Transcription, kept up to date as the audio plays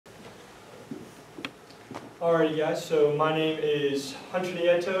Alrighty guys, so my name is Hunter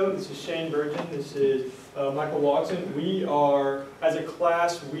Nieto, this is Shane Burgeon, this is Michael Watson. We are, as a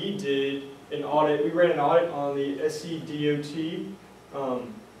class, we did an audit, we ran an audit on the SCDOT.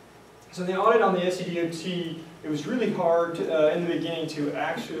 So the audit on the SCDOT, it was really hard in the beginning to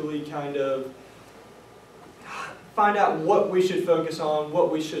actually kind of find out what we should focus on,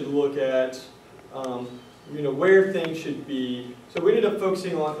 what we should look at, where things should be. So we ended up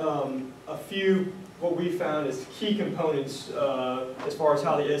focusing on a few, what we found as key components as far as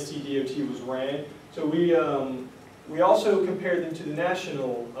how the SCDOT was ran. So we also compared them to the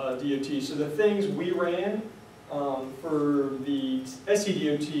national DOT. So the things we ran for the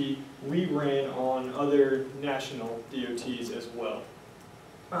SCDOT, we ran on other national DOTs as well.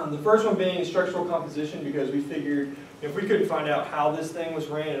 The first one being structural composition, because we figured if we couldn't find out how this thing was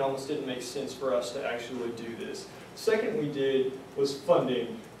ran, it almost didn't make sense for us to actually do this. Second we did was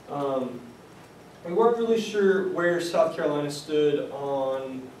funding. We weren't really sure where South Carolina stood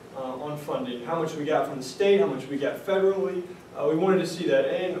on funding, how much we got from the state, how much we got federally. We wanted to see that,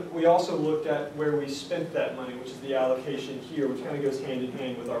 and we also looked at where we spent that money, which is the allocation here, which kind of goes hand in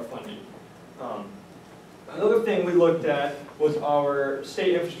hand with our funding. Another thing we looked at was our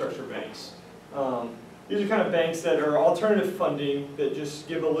state infrastructure banks. These are kind of banks that are alternative funding that just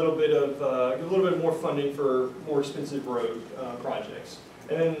give a little bit more funding for more expensive road projects.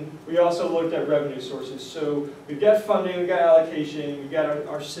 And then we also looked at revenue sources. So we've got funding, we've got allocation, we've got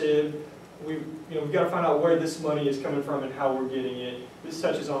our SIB. We've got to find out where this money is coming from and how we're getting it. This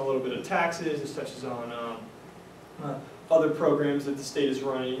touches on a little bit of taxes. This touches on other programs that the state is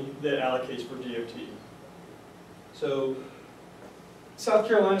running that allocates for DOT. So South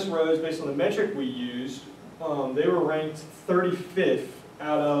Carolina's roads, based on the metric we used, they were ranked 35th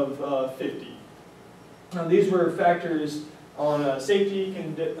out of 50. Now these were factors on safety,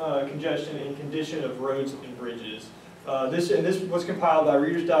 congestion, and condition of roads and bridges. This was compiled by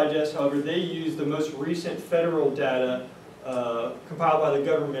Reader's Digest. However, they used the most recent federal data compiled by the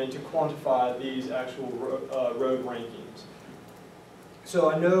government to quantify these actual road rankings. So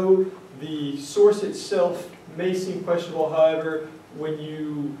I know the source itself may seem questionable. However, when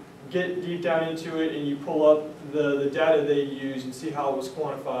you get deep down into it and you pull up the data they use and see how it was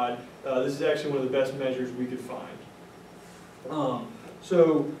quantified, this is actually one of the best measures we could find.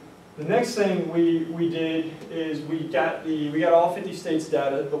 So the next thing we did is we got all 50 states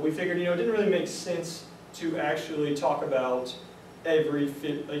data, but we figured it didn't really make sense to actually talk about every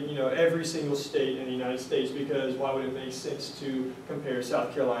single state in the United States, because why would it make sense to compare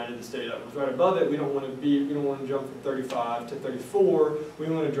South Carolina to the state that was right above it? We don't want to jump from 35 to 34. We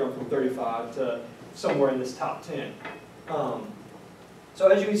want to jump from 35 to somewhere in this top 10. So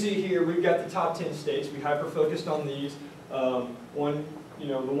as you can see here, we've got the top 10 states. We hyper-focused on these. The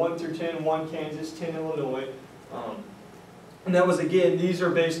 1 through 10, 1 Kansas, 10 Illinois. And that was, again, these are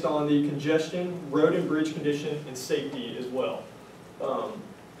based on the congestion, road and bridge condition, and safety as well.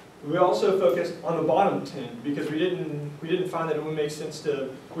 We also focused on the bottom 10 because we didn't find that it would make sense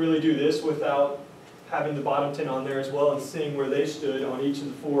to really do this without having the bottom 10 on there as well and seeing where they stood on each of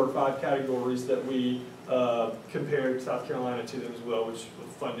the 4 or 5 categories that we compared South Carolina to them as well, which with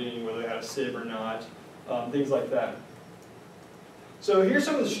funding, whether they had a SIB or not, things like that. So here's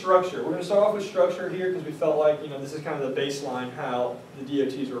some of the structure. We're going to start off with structure here because we felt like this is kind of the baseline how the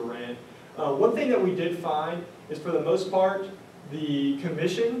DOTs were ran. One thing that we did find is, for the most part, the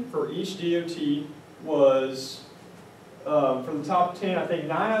commission for each DOT was, for the top 10, I think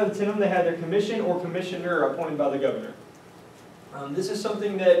 9 out of 10 of them, they had their commission or commissioner appointed by the governor. This is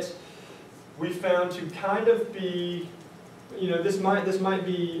something that we found to kind of be, this might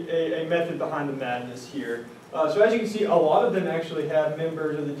be a method behind the madness here. So as you can see, a lot of them actually have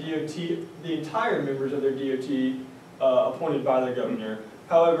members of the DOT, the entire members of their DOT appointed by the governor.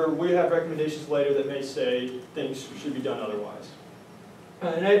 However, we have recommendations later that may say things should be done otherwise.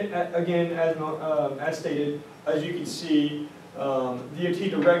 And again, as stated, as you can see, DOT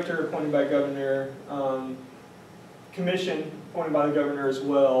director appointed by governor, commission appointed by the governor as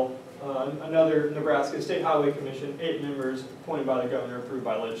well. Another Nebraska State Highway Commission, 8 members appointed by the governor, approved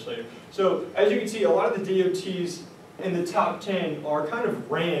by legislature. So as you can see, a lot of the DOTs in the top 10 are kind of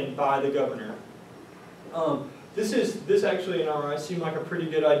ran by the governor. This actually in our eyes seemed like a pretty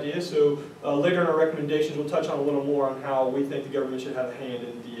good idea. So later in our recommendations, we'll touch on a little more on how we think the government should have a hand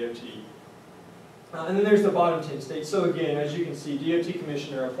in the DOT. And then there's the bottom 10 states. So again, as you can see, DOT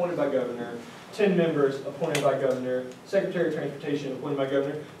commissioner appointed by governor, 10 members appointed by governor, Secretary of Transportation appointed by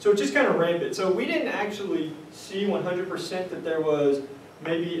governor. So it's just kind of rampant. So we didn't actually see 100% that there was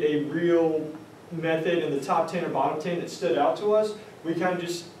maybe a real method in the top 10 or bottom 10 that stood out to us. We kind of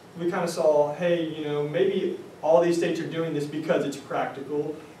just we kind of saw, hey, you know, maybe all these states are doing this because it's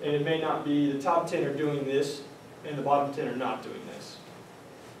practical, and it may not be the top 10 are doing this, and the bottom 10 are not doing this.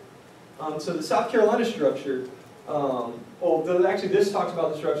 So the South Carolina structure, actually this talks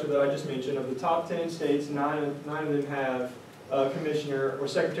about the structure that I just mentioned. Of the top 10 states, nine of them have a commissioner or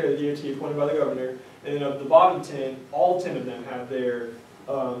secretary of the DOT appointed by the governor, and then of the bottom 10, all 10 of them have their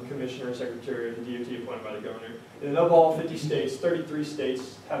commissioner or secretary of the DOT appointed by the governor. And then of all 50 states, 33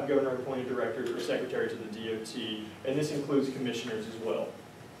 states have governor-appointed directors or secretaries of the DOT, and this includes commissioners as well.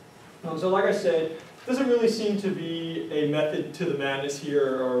 So like I said, it doesn't really seem to be a method to the madness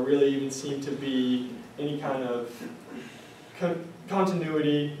here, or really even seem to be any kind of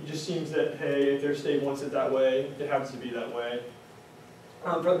continuity. It just seems that, hey, if their state wants it that way, it happens to be that way.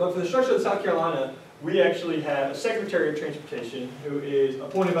 But for the structure of South Carolina, we actually have a Secretary of Transportation who is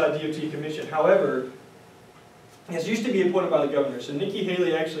appointed by the DOT Commission. However, it used to be appointed by the governor. So Nikki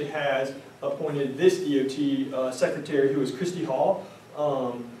Haley actually has appointed this DOT Secretary, who is Christy Hall.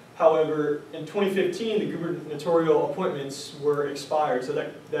 However, in 2015, the gubernatorial appointments were expired. So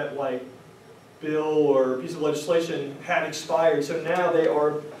that like bill or piece of legislation had expired. So now they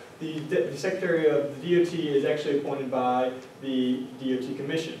are, the Secretary of the DOT is actually appointed by the DOT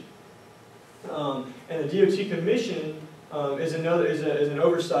Commission. And the DOT Commission is an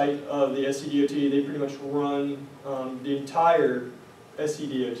oversight of the SCDOT. They pretty much run the entire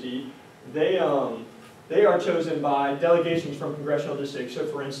SCDOT. They are chosen by delegations from congressional districts. So,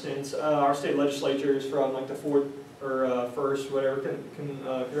 for instance, our state legislatures from like the 4th or 1st, whatever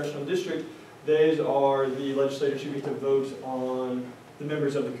congressional district, those are the legislators who get to vote on the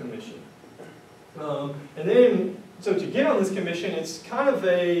members of the commission. And then, so to get on this commission, it's kind of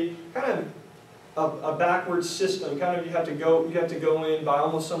a backwards system. Kind of you have to go in by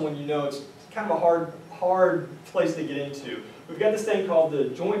almost someone you know. It's kind of a hard place to get into. We've got this thing called the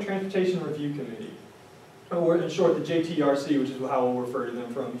Joint Transportation Review Committee, or in short, the JTRC, which is how we'll refer to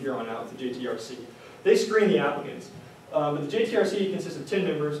them from here on out, the JTRC. They screen the applicants. But the JTRC consists of 10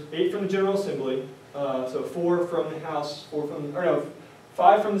 members, 8 from the General Assembly, so 4 from the House,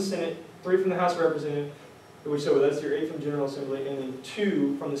 5 from the Senate, 3 from the House of Representatives, so that's your 8 from the General Assembly, and then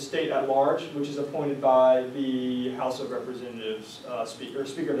 2 from the state at large, which is appointed by the House of Representatives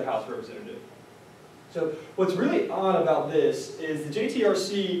Speaker of the House of Representatives. So what's really odd about this is the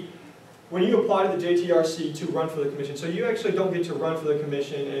JTRC, when you apply to the JTRC to run for the commission, so you actually don't get to run for the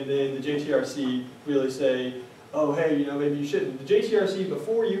commission and then the JTRC really say, oh, hey, you know, maybe you shouldn't. The JTRC,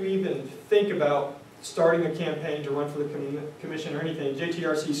 before you even think about starting a campaign to run for the commission or anything,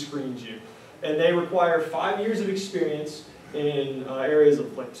 JTRC screens you. And they require 5 years of experience in areas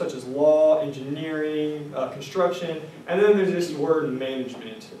of such as law, engineering, construction, and then there's this word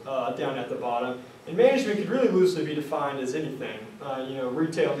management down at the bottom. And management could really loosely be defined as anything, you know,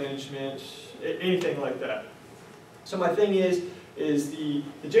 retail management, anything like that. So my thing is the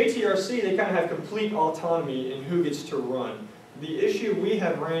JTRC, they kind of have complete autonomy in who gets to run. The issue we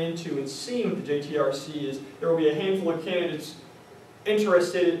have ran into and seen with the JTRC is there will be a handful of candidates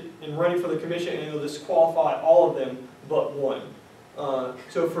interested in running for the commission, and they'll disqualify all of them but one.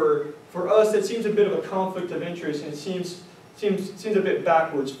 So for us, that seems a bit of a conflict of interest, and it seems a bit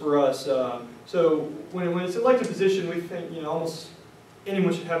backwards for us. So when it's an elected position, we think, you know, almost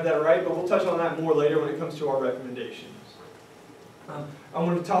anyone should have that right, but we'll touch on that more later when it comes to our recommendations. I'm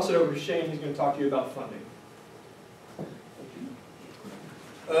going to toss it over to Shane. He's going to talk to you about funding.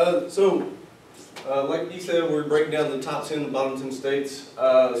 Like you said, we're breaking down the top 10 and the bottom 10 states.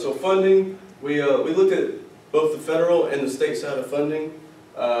 So funding, we looked at both the federal and the state side of funding.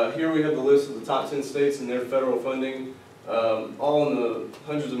 Here we have the list of the top 10 states and their federal funding, all in the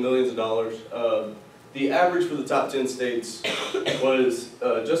hundreds of millions of dollars. The average for the top 10 states was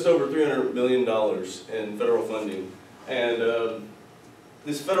just over $300 million in federal funding. And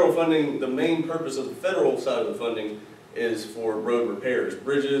this federal funding, the main purpose of the federal side of the funding is for road repairs,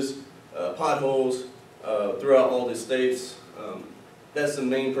 bridges, potholes throughout all the states. That's the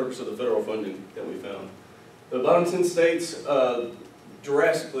main purpose of the federal funding that we found. The bottom 10 states,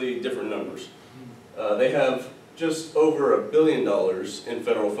 drastically different numbers. They have just over $1 billion in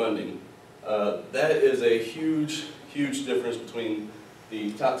federal funding. That is a huge, huge difference between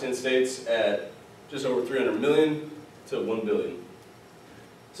the top 10 states at just over $300 million to $1 billion.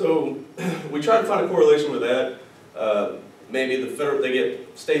 So we tried to find a correlation with that. Maybe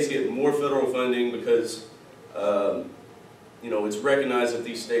states get more federal funding because you know, it's recognized that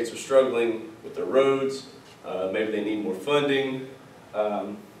these states are struggling with their roads. Maybe they need more funding,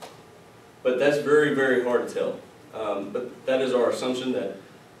 but that's very, very hard to tell. But that is our assumption, that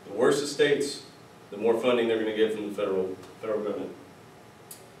the worse the states, the more funding they're going to get from the federal government.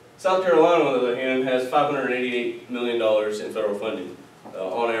 South Carolina, on the other hand, has $588 million in federal funding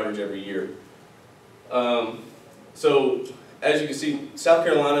on average every year. So as you can see, South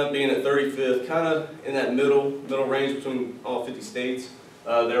Carolina being at 35th, kind of in that middle range between all 50 states.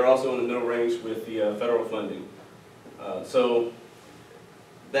 They're also in the middle range with the federal funding. So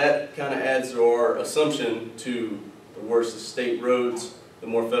that kind of adds to our assumption to the worse the state roads, the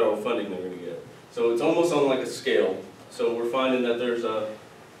more federal funding they're going to get. So it's almost on like a scale. So we're finding that there's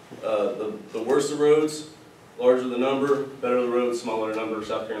the worse the roads, larger the number, better the roads, smaller the number.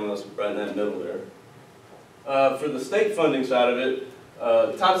 South Carolina's right in that middle there. For the state funding side of it,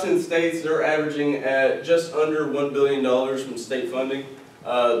 the top 10 states, they're averaging at just under $1 billion from state funding.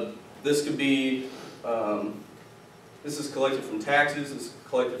 This could be, this is collected from taxes, it's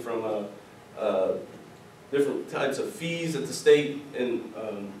collected from different types of fees that the state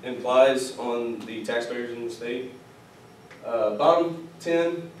implies on the taxpayers in the state. Bottom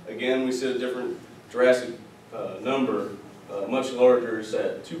 10, again, we see a different drastic number, much larger, is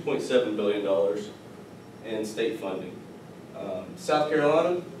at $2.7 billion in state funding. South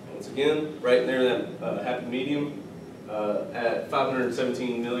Carolina, once again, right there in that happy medium, at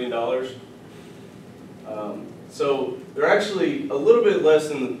 $517 million. So they're actually a little bit less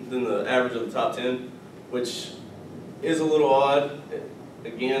than the average of the top 10, which is a little odd.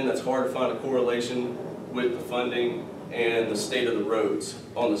 Again, that's hard to find a correlation with the funding and the state of the roads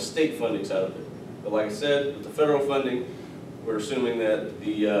on the state funding side of it. But like I said, with the federal funding, we're assuming that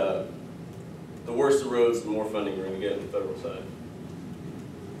the worse the roads, the more funding we're going to get on the federal side.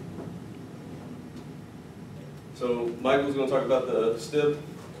 So Michael's going to talk about the STIB.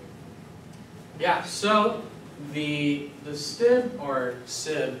 Yeah, so the STIB, or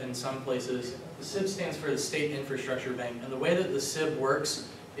SIB in some places, the SIB stands for the State Infrastructure Bank, and the way that the SIB works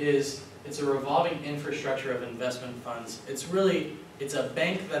is it's a revolving infrastructure of investment funds. It's a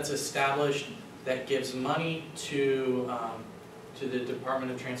bank that's established that gives money to the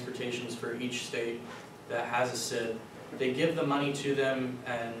Department of Transportations for each state that has a SIB. They give the money to them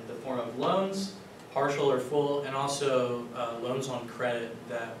in the form of loans, partial or full, and also loans on credit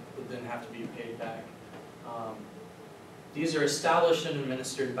that would then have to be paid back. These are established and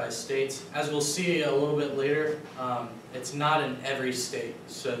administered by states. As we'll see a little bit later, it's not in every state.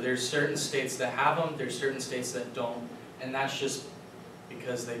 So there's certain states that have them, there's certain states that don't, and that's just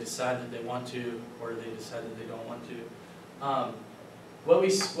because they decide that they want to, or they decide that they don't want to. What we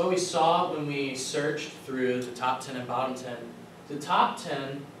saw when we searched through the top 10 and bottom 10, the top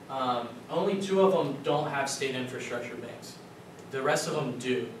 10, only 2 of them don't have state infrastructure banks. The rest of them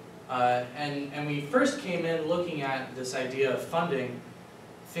do. And we first came in looking at this idea of funding,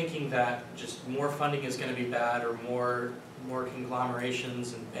 thinking that just more funding is going to be bad, or more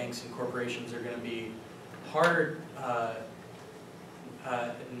conglomerations and banks and corporations are going to be harder,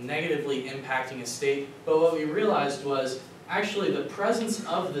 negatively impacting a state. But what we realized was actually the presence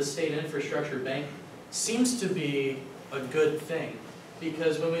of the state infrastructure bank seems to be a good thing.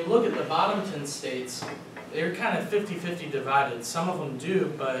 Because when we look at the bottom 10 states, they're kind of 50-50 divided. Some of them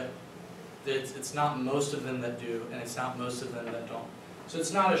do, but it's not most of them that do, and it's not most of them that don't. So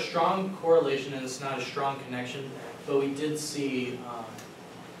it's not a strong correlation, and it's not a strong connection, but we did see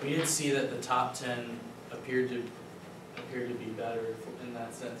that the top 10 appeared to be better in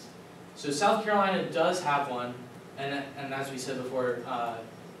that sense. So South Carolina does have one, and as we said before,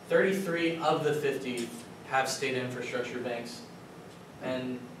 33 of the 50 have state infrastructure banks.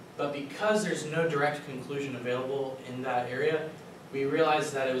 But because there's no direct conclusion available in that area, we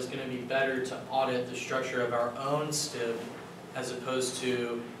realized that it was going to be better to audit the structure of our own STIB as opposed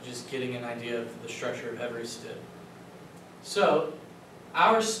to just getting an idea of the structure of every STIB. So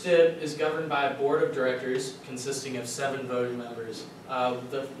our STIB is governed by a board of directors consisting of 7 voting members.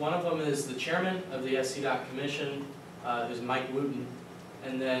 One of them is the chairman of the SCDOT Commission, who's Mike Wooten,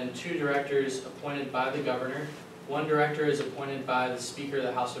 and then 2 directors appointed by the governor. 1 director is appointed by the Speaker of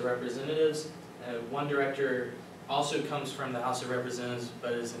the House of Representatives. 1 director also comes from the House of Representatives,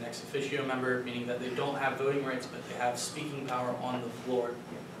 but is an ex officio member, meaning that they don't have voting rights, but they have speaking power on the floor.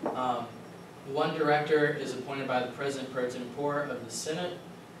 1 director is appointed by the President pro tempore of the Senate,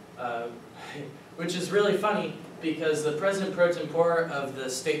 which is really funny because the President pro tempore of the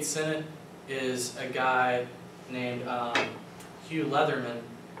state Senate is a guy named Hugh Leatherman,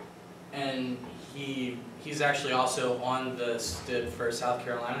 and he's actually also on the STIB for South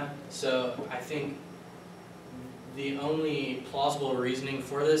Carolina. So I think the only plausible reasoning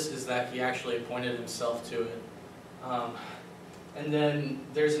for this is that he actually appointed himself to it. And then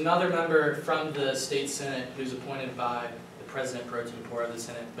there's another member from the state Senate who's appointed by the President pro tempore of the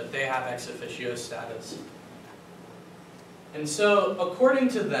Senate, but they have ex officio status. And so according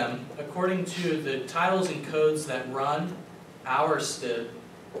to them, according to the titles and codes that run our STIB,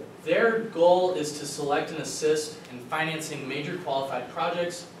 their goal is to select and assist in financing major qualified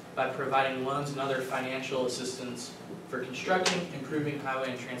projects by providing loans and other financial assistance for constructing, improving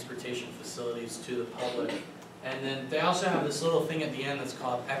highway and transportation facilities to the public. And then they also have this little thing at the end that's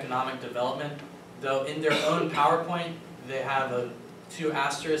called economic development, though in their own PowerPoint, they have two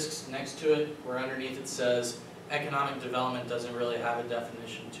asterisks next to it, where underneath it says economic development doesn't really have a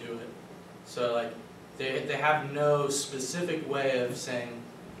definition to it. So like, they have no specific way of saying,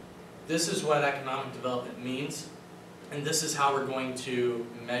 this is what economic development means, and this is how we're going to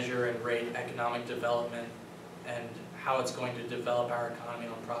measure and rate economic development and how it's going to develop our economy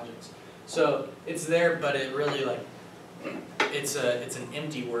on projects. So it's there, but it really like, it's an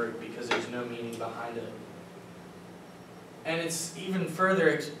empty word because there's no meaning behind it. And it's even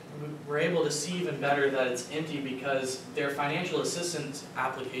further, we're able to see even better that it's empty because their financial assistance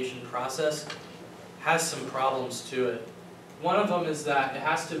application process has some problems to it. One of them is that it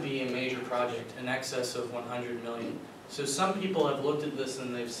has to be a major project in excess of 100 million. So some people have looked at this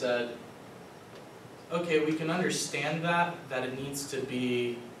and they've said, okay, we can understand that it needs to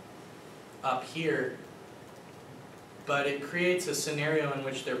be up here, but it creates a scenario in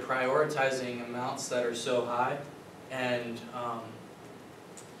which they're prioritizing amounts that are so high and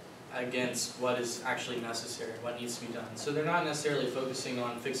against what is actually necessary, what needs to be done. So they're not necessarily focusing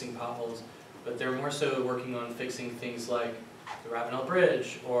on fixing potholes, but they're more so working on fixing things like the Ravenel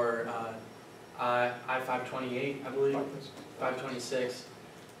Bridge or I-528, I believe, 526.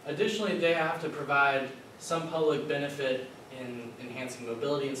 Additionally, they have to provide some public benefit in enhancing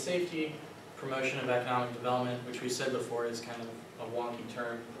mobility and safety, promotion of economic development, which we said before is kind of a wonky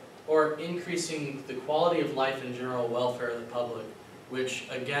term, or increasing the quality of life and general welfare of the public, which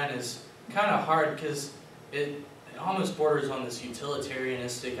again is kind of hard because it almost borders on this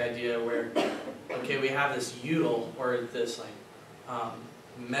utilitarianistic idea where, okay, we have this util, or this like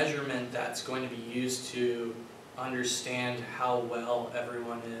measurement that's going to be used to understand how well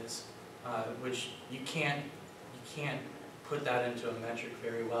everyone is, which you can't put that into a metric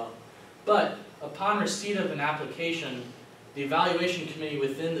very well. But upon receipt of an application, the evaluation committee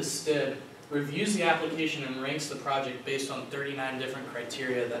within the STIB reviews the application and ranks the project based on 39 different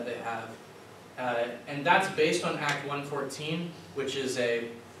criteria that they have. And that's based on Act 114, which is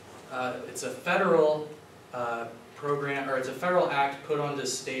it's a federal program, or it's a federal act put onto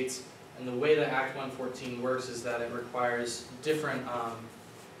states. And the way that Act 114 works is that it requires different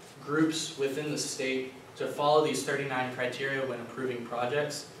groups within the state to follow these 39 criteria when approving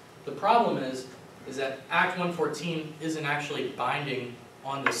projects. The problem is that Act 114 isn't actually binding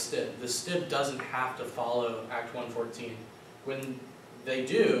on the STIB. The STIB doesn't have to follow Act 114. When they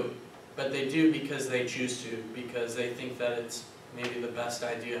do, but they do because they choose to, because they think that it's maybe the best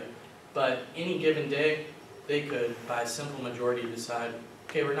idea. But any given day, they could, by a simple majority, decide,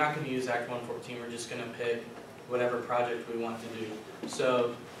 okay, we're not going to use Act 114, we're just going to pick whatever project we want to do.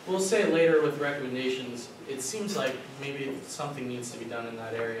 So we'll say later with recommendations, it seems like maybe something needs to be done in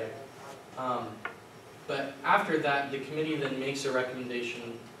that area. But after that, the committee then makes a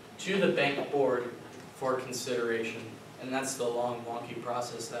recommendation to the bank board for consideration. And that's the long, wonky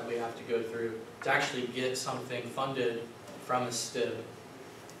process that we have to go through to actually get something funded from a STIB.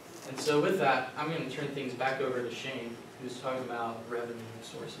 And so with that, I'm going to turn things back over to Shane, who's talking about revenue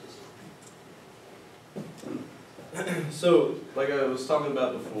sources. So, like I was talking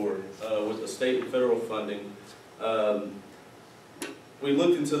about before, with the state and federal funding, we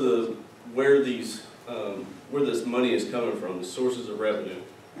looked into where this money is coming from, the sources of revenue.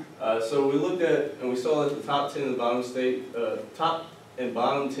 So we looked at, and we saw that the top 10 and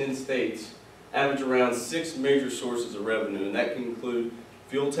bottom 10 states average around 6 major sources of revenue, and that can include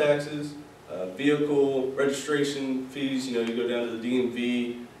fuel taxes, vehicle registration fees. You know, you go down to the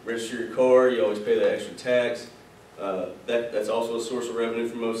DMV, register your car, you always pay that extra tax. That's also a source of revenue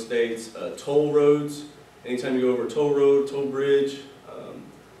for most states. Toll roads, anytime you go over a toll road, toll bridge,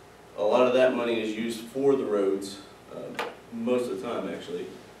 a lot of that money is used for the roads, most of the time actually.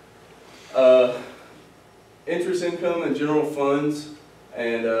 Interest income and general funds,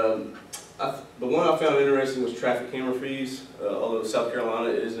 and the one I found interesting was traffic camera fees. Although South Carolina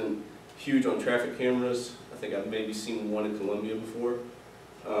isn't huge on traffic cameras, I think I've maybe seen one in Columbia before.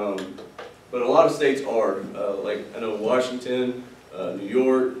 But a lot of states are, like I know Washington, New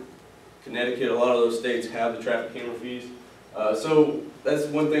York, Connecticut, a lot of those states have the traffic camera fees. So that's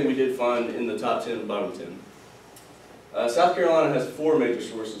one thing we did find in the top 10 and bottom 10. South Carolina has 4 major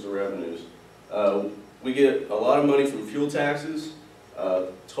sources of revenues. We get a lot of money from fuel taxes,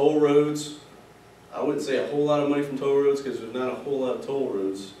 toll roads, I wouldn't say a whole lot of money from toll roads because there's not a whole lot of toll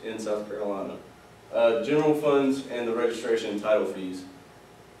roads in South Carolina. General funds and the registration and title fees.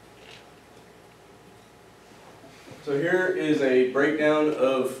 So here is a breakdown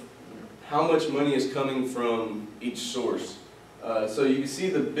of how much money is coming from each source. So you can see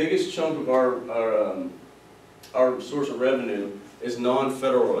the biggest chunk of our source of revenue is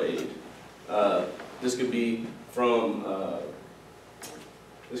non-federal aid. This could be from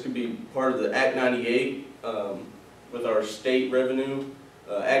this could be part of the Act 98 with our state revenue.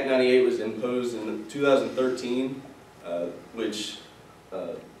 Act 98 was imposed in 2013, which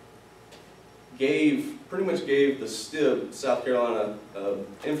pretty much gave the STIB, South Carolina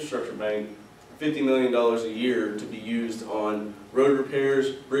Infrastructure Bank, $50 million a year to be used on road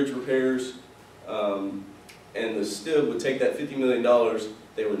repairs, bridge repairs, and the STIB would take that $50 million,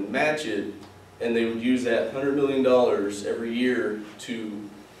 they would match it, and they would use that $100 million every year to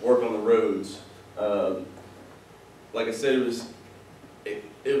work on the roads. Like I said,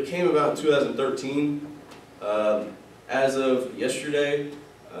 it came about in 2013. As of yesterday,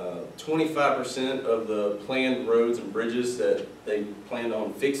 25% of the planned roads and bridges that they planned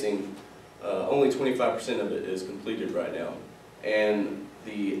on fixing, only 25% of it is completed right now. And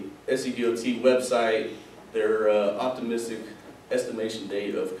the SCDOT website, their optimistic estimation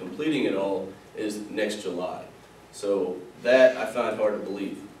date of completing it all is next July. So that I find hard to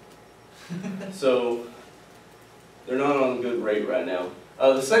believe. So they're not on a good rate right now.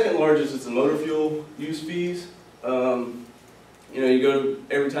 The second largest is the motor fuel use fees. You know,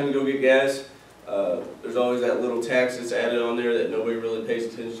 every time you go get gas, there's always that little tax that's added on there that nobody really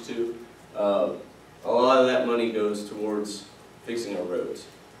pays attention to. A lot of that money goes towards fixing our roads,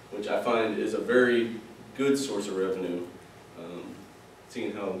 which I find is a very good source of revenue,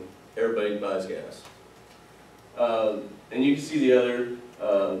 seeing how everybody buys gas. And you can see the other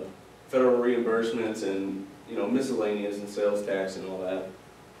federal reimbursements and, you know, miscellaneous and sales tax and all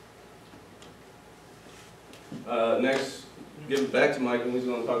that. Next, give it back to Mike, and he's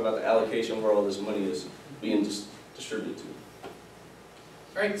going to talk about the allocation where all this money is being distributed to.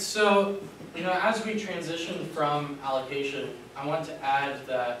 All right, so, you know, as we transition from allocation, I want to add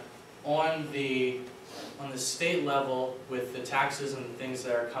that on the state level, with the taxes and things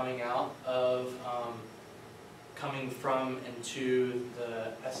that are coming out of, coming from and to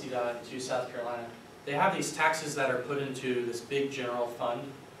the SCDOT to South Carolina, they have these taxes that are put into this big general fund,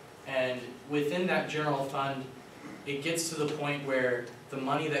 and within that general fund, it gets to the point where the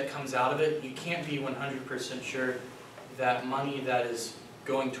money that comes out of it, you can't be 100% sure that money that is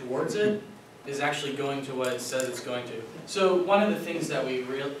going towards it is actually going to what it says it's going to. So one of the things that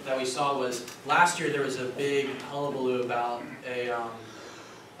we saw was last year there was a big hullabaloo about a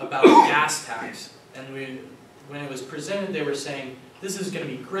gas tax, and when it was presented, they were saying this is going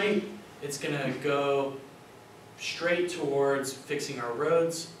to be great. It's going to go straight towards fixing our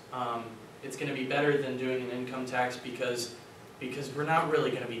roads. It's going to be better than doing an income tax because we're not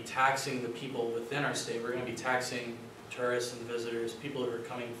really going to be taxing the people within our state. We're going to be taxing tourists and visitors, people who are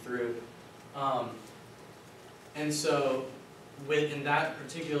coming through. And so in that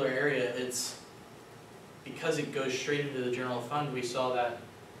particular area, it's because it goes straight into the general fund, we saw that,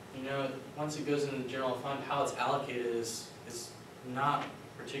 you know, once it goes into the general fund, how it's allocated is not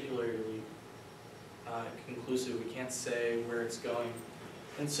particularly conclusive. We can't say where it's going.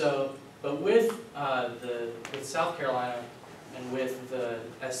 And so, but with South Carolina and with the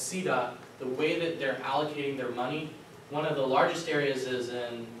SCDOT, the way that they're allocating their money, one of the largest areas is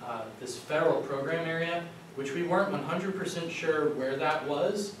in this federal program area, which we weren't 100% sure where that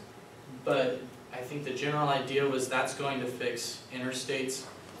was, but I think the general idea was that's going to fix interstates,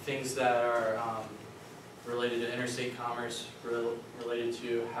 things that are related to interstate commerce, related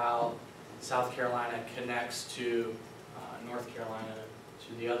to how South Carolina connects to North Carolina,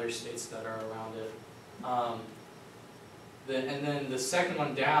 to the other states that are around it. And then the second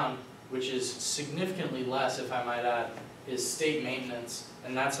one down, which is significantly less, if I might add, is state maintenance,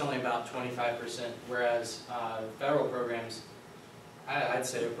 and that's only about 25%, whereas federal programs, I'd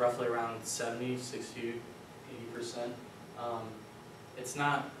say roughly around 70, 60, 80%. It's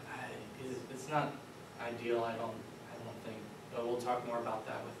not ideal, I don't think, but we'll talk more about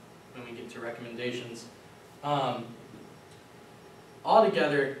that when we get to recommendations.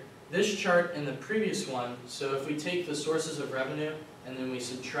 Altogether, this chart and the previous one, so if we take the sources of revenue and then we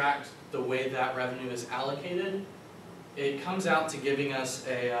subtract the way that revenue is allocated, it comes out to giving us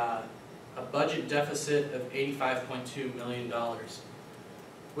a budget deficit of $85.2 million,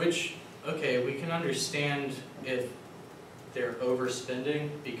 which, okay, we can understand if they're overspending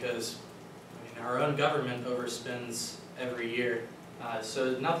because, I mean, our own government overspends every year,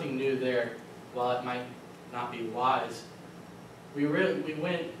 so nothing new there. while it might not be wise, we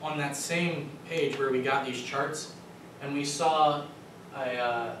went on that same page where we got these charts, and we saw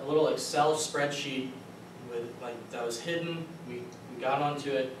a little Excel spreadsheet with that was hidden. We got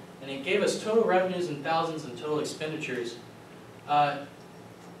onto it, and it gave us total revenues in thousands and total expenditures.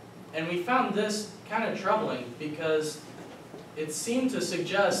 And we found this kind of troubling because it seemed to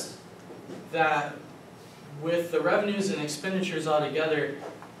suggest that with the revenues and expenditures all together,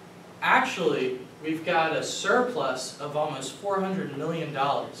 actually we've got a surplus of almost $400 million.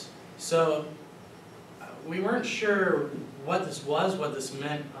 So we weren't sure what this was, what this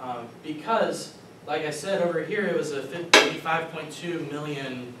meant, because, like I said, over here it was a $55.2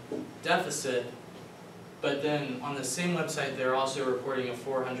 million deficit, but then on the same website they're also reporting a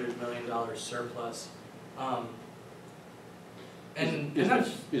 $400 million surplus.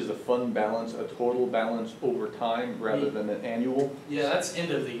 Is the fund balance a total balance over time rather than an annual? Yeah, that's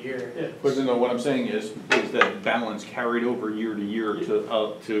end of the year. Yeah. But no, what I'm saying is that balance carried over year to year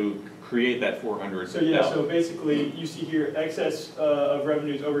to create that 400. So yeah, so basically you see here excess of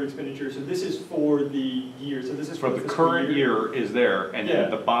revenues over expenditures. So this is for the year. So this is For the fiscal current year is there, and then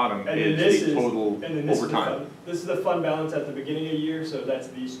at the bottom and is the total over time. This is the fund balance at the beginning of the year, so that's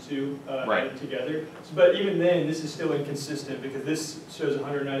these two Right. added together. So, but even then, this is still inconsistent because this shows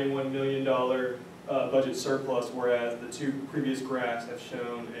 $191 million budget surplus, whereas the two previous graphs have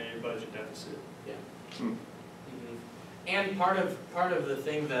shown a budget deficit. Yeah. Hmm. And part of the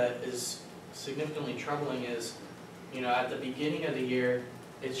thing that is significantly troubling is, at the beginning of the year,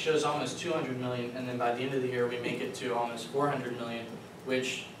 it shows almost 200 million, and then by the end of the year, we make it to almost 400 million,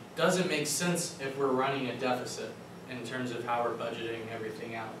 which doesn't make sense if we're running a deficit in terms of how we're budgeting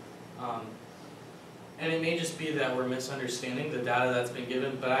everything out. And it may just be that we're misunderstanding the data that's been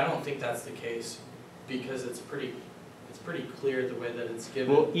given, but I don't think that's the case because it's pretty clear the way that it's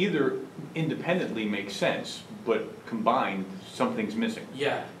given. Well, either independently makes sense, but combined, something's missing.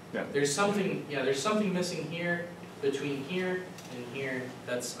 Yeah. Yeah. There's something missing here, between here and here,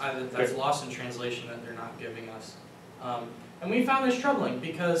 that's lost in translation that they're not giving us. And we found this troubling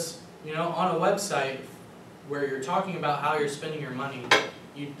because, on a website where you're talking about how you're spending your money,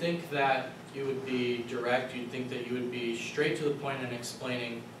 you'd think that you would be direct, you'd think that you would be straight to the point in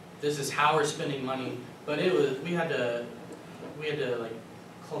explaining this is how we're spending money, but we had to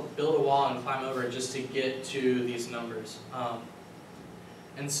build a wall and climb over it just to get to these numbers.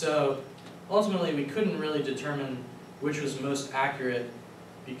 And so ultimately we couldn't really determine which was most accurate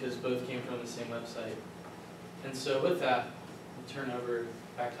because both came from the same website. And so with that, we'll turn over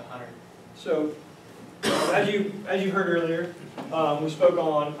back to Hunter. So, as you heard earlier, we spoke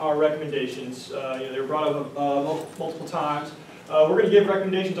on our recommendations. They were brought up multiple times. We're going to give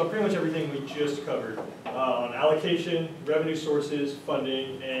recommendations on pretty much everything we just covered, on allocation, revenue sources,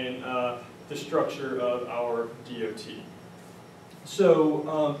 funding, and the structure of our DOT.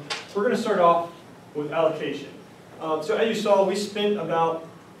 So we're going to start off with allocation. So as you saw, we spent about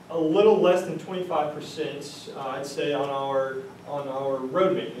a little less than 25%, I'd say, on our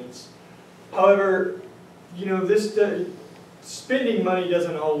road maintenance. However, this spending money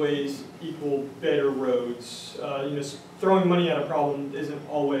doesn't always equal better roads. Throwing money at a problem isn't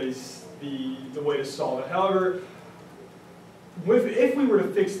always the way to solve it. However, if we were to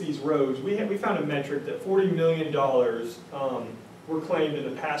fix these roads, we found a metric that $40 million were claimed in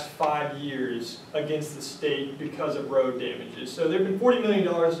the past 5 years against the state because of road damages. So there have been $40 million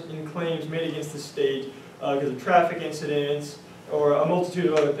in claims made against the state because of traffic incidents or a multitude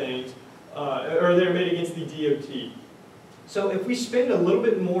of other things, or they're made against the DOT. So if we spend a little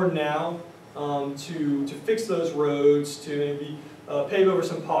bit more now to fix those roads, to maybe pave over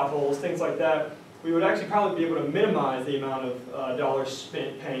some potholes, things like that, we would actually probably be able to minimize the amount of dollars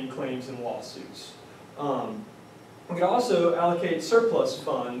spent paying claims and lawsuits. We can also allocate surplus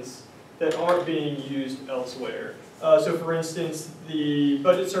funds that aren't being used elsewhere. So for instance, the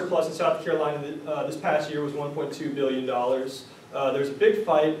budget surplus in South Carolina this past year was $1.2 billion. There's a big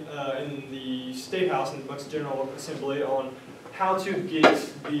fight in the State House and amongst the General Assembly on how to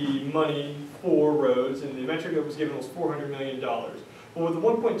get the money for roads, and the metric that was given was $400 million. Well, with the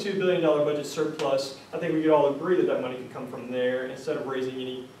 $1.2 billion budget surplus, I think we could all agree that that money could come from there instead of raising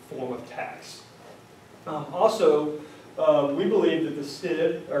any form of tax. Also, we believe that the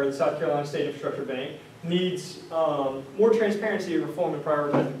STIB, or the South Carolina State Infrastructure Bank, needs more transparency in reform and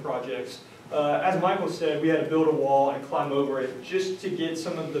prioritizing projects. As Michael said, we had to build a wall and climb over it just to get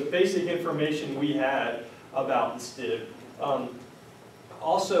some of the basic information we had about the STIB.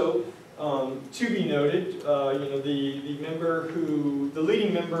 Also, to be noted, the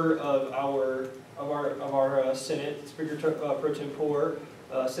leading member of our Senate, Speaker Pro Tempore,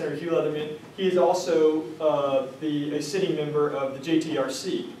 Senator Hugh Leatherman. He is also a sitting member of the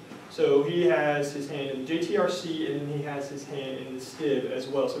JTRC. So he has his hand in the JTRC, and then he has his hand in the STIB as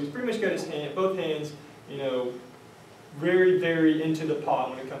well. So he's pretty much got his hand, both hands, you know, very, very into the pot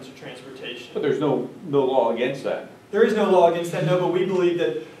when it comes to transportation. But there's no law against that. There is no law against that, no, but we believe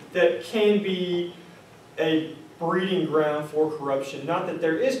that that can be a breeding ground for corruption. Not that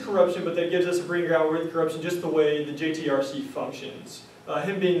there is corruption, but that gives us a breeding ground with corruption, just the way the JTRC functions.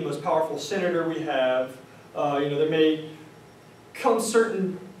 Him being the most powerful senator we have, you know, there may come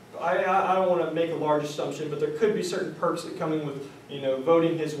certain, I don't want to make a large assumption, but there could be certain perks that come in with, you know,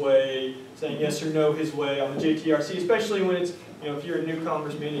 voting his way, saying yes or no his way on the JTRC, especially when it's, you know, if you're a new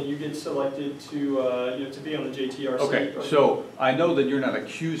congressman and you get selected to, you know, to be on the JTRC. Okay, so I know that you're not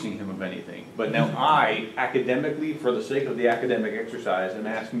accusing him of anything, but now I, academically, for the sake of the academic exercise, am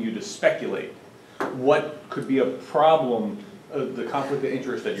asking you to speculate. What could be a problem, the conflict of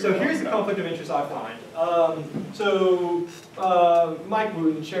interest that you're talking about? So here's the conflict of interest I find. Mike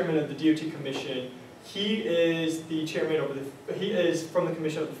Wooten, chairman of the DOT Commission, he is the chairman he is from the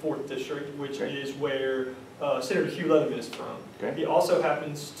commission of the 4th District, which is where Senator Hugh Leatherman is from. Okay. He also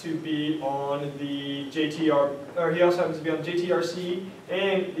happens to be on the JTRC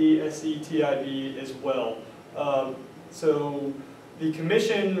and the SETIB as well. So the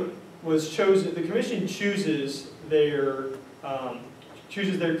commission was chosen. The commission chooses their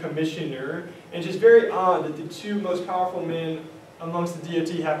commissioner, and it's just very odd that the two most powerful men amongst the DOT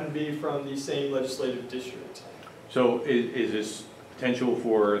happen to be from the same legislative district. So is this potential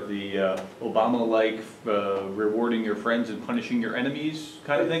for the Obama-like rewarding your friends and punishing your enemies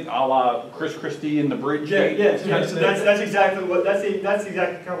kind of thing, a la Chris Christie in the bridge? Yes. So that's exactly what that's exactly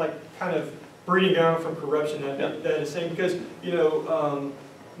kind of breeding ground from corruption that is saying, because you know.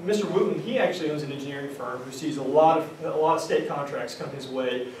 Mr. Wooten, he actually owns an engineering firm who sees a lot of state contracts come his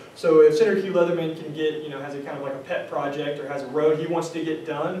way. So if Senator Hugh Leatherman can get, you know, has a kind of like a pet project or has a road he wants to get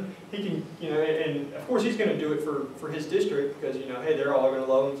done, he can, you know, and of course he's going to do it for his district because, you know, hey, they're all going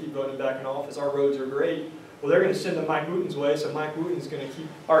to love him, keep voting back in office, our roads are great. Well, they're going to send them Mike Wooten's way, so Mike Wooten's going to keep...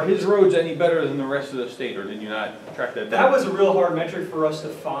 Are his roads any better than the rest of the state, or did you not track that down? That was a real hard metric for us to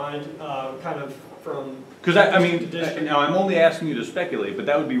find, kind of from... Because I mean, now I'm only asking you to speculate, but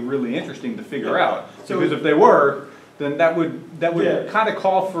that would be really interesting to figure out. So, because if they were, then that would Yeah. kind of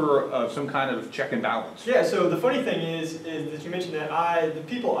call for some kind of check and balance. Yeah, so the funny thing is that you mentioned that the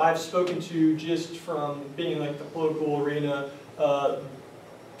people I've spoken to just from being like the political arena,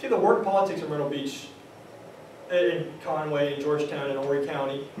 people that work in politics in Myrtle Beach, in Conway, in Georgetown, and Horry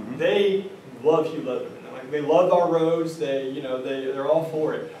County, they love Hugh Leatherman. Like, they love our roads. They're all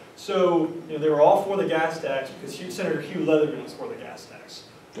for it. So they were all for the gas tax because Senator Hugh Leatherman was for the gas tax.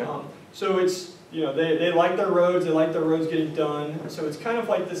 Yeah. So it's they like their roads. They like their roads getting done. So it's kind of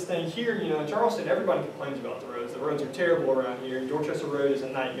like this thing here. In Charleston, everybody complains about the roads. The roads are terrible around here. Dorchester Road is a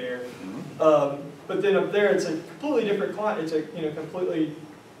nightmare. But then up there, it's a completely different climate. It's a completely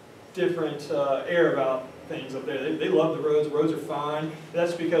different air about things up there. They love the roads. The roads are fine.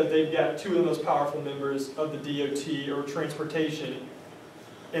 That's because they've got two of the most powerful members of the DOT or transportation.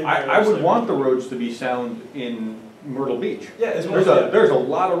 I would want the roads to be sound in Myrtle Beach. Yeah, There's a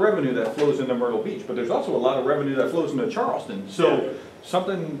lot of revenue that flows into Myrtle Beach, but there's also a lot of revenue that flows into Charleston. So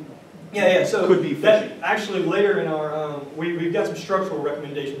something so could be fishy. Actually, later in our we've got some structural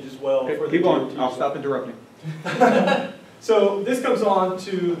recommendations as well. Okay, for the keep going. DOT. I'll stop interrupting. So this comes on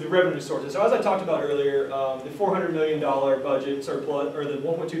to the revenue sources. So as I talked about earlier, the $400 million budget surplus, or the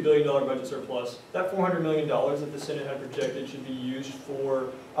 $1.2 billion budget surplus, that $400 million that the Senate had projected should be used for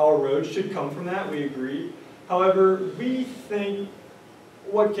our roads should come from that. We agree. However, we think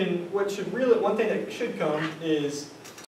one thing that should come is